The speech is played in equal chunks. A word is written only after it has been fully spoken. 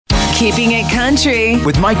Keeping It Country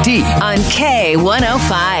with Mike D on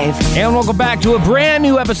K105. And welcome back to a brand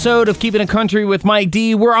new episode of Keeping It Country with Mike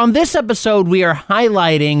D, where on this episode we are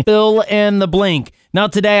highlighting fill in the blank. Now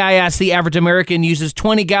today I asked the average American uses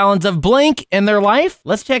 20 gallons of blank in their life.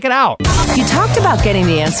 Let's check it out. You talked about getting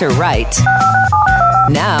the answer right.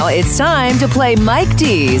 Now it's time to play Mike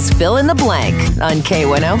D's Fill in the Blank on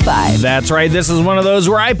K105. That's right. This is one of those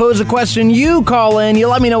where I pose a question, you call in, you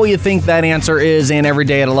let me know what you think that answer is, and every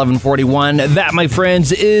day at 11:41, that, my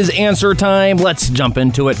friends, is answer time. Let's jump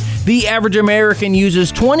into it. The average American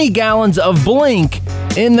uses 20 gallons of blank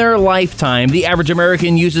in their lifetime. The average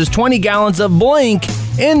American uses 20 gallons of blank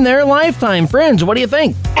in their lifetime. Friends, what do you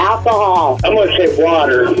think? Alcohol. I'm going to say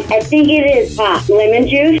water. I think it is hot. Lemon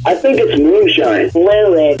juice. I think it's moonshine.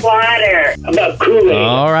 Fluid. Water. How about Kool-Aid?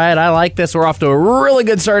 All right, I like this. We're off to a really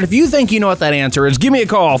good start. If you think you know what that answer is, give me a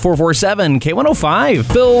call,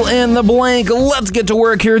 447-K105. Fill in the blank. Let's get to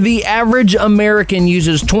work here. The average American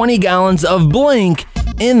uses 20 gallons of blank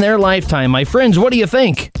in their lifetime. My friends, what do you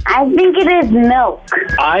think? I think it is milk.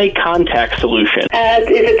 Eye contact solution. Is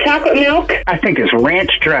it chocolate milk? I think it's ranch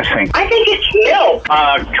dressing. I think it's milk.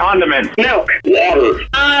 Condiment. Milk. Water.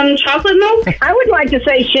 Chocolate milk? I would like to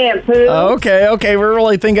say shampoo. Okay. We're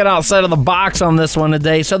really thinking outside of the box on this one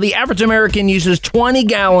today. So the average American uses 20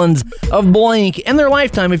 gallons of blank in their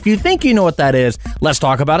lifetime. If you think you know what that is, let's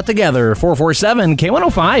talk about it together.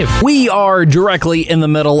 447-K105. We are directly in the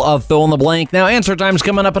middle of fill in the blank. Now, answer time's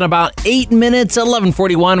coming up in about 8 minutes,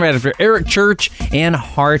 11:41, right after Eric Church and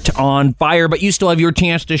Heart on Fire. But you still have your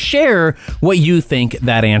chance to share what you think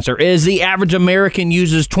that answer is. The average American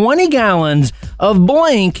uses 20 gallons of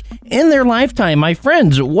blank in their lifetime. My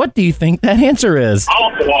friends, what do you think that answer is?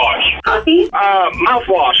 Mouthwash. Coffee.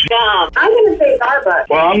 Mouthwash. Gum. I'm going to say Starbucks.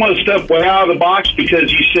 Well, I'm going to step way out of the box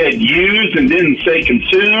because you said use and didn't say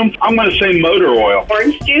consume. I'm going to say motor oil.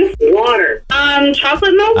 Orange juice. Water.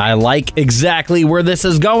 Chocolate milk. I like exactly where this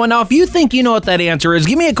is going. Now, if you think you know what that answer is,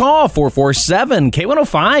 give me a call,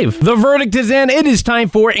 447-K105. The verdict is in. It is time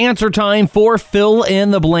for answer time for fill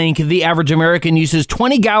in the blank. The average American uses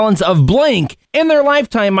 20 gallons of blank in their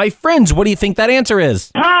lifetime. My friends, what do you think that answer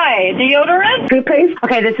is? Hi. Deodorant. Toothpaste.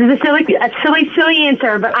 Okay, this is a silly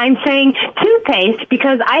answer, but I'm saying toothpaste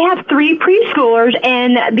because I have 3 preschoolers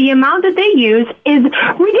and the amount that they use is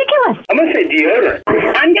ridiculous. I'm going to say deodorant.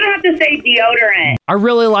 I'm going to have to say deodorant. I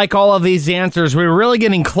really like all of these answers. We're really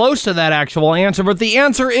getting close to that actual answer, but the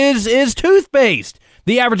answer is toothpaste.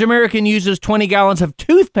 The average American uses 20 gallons of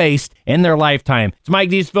toothpaste in their lifetime. It's Mike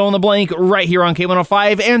D's Fill in the Blank right here on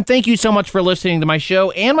K105, and thank you so much for listening to my show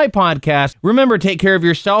and my podcast. Remember, take care of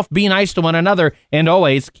yourself, be nice to one another, and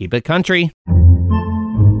always keep it country.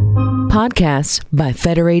 Podcasts by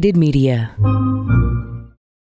Federated Media.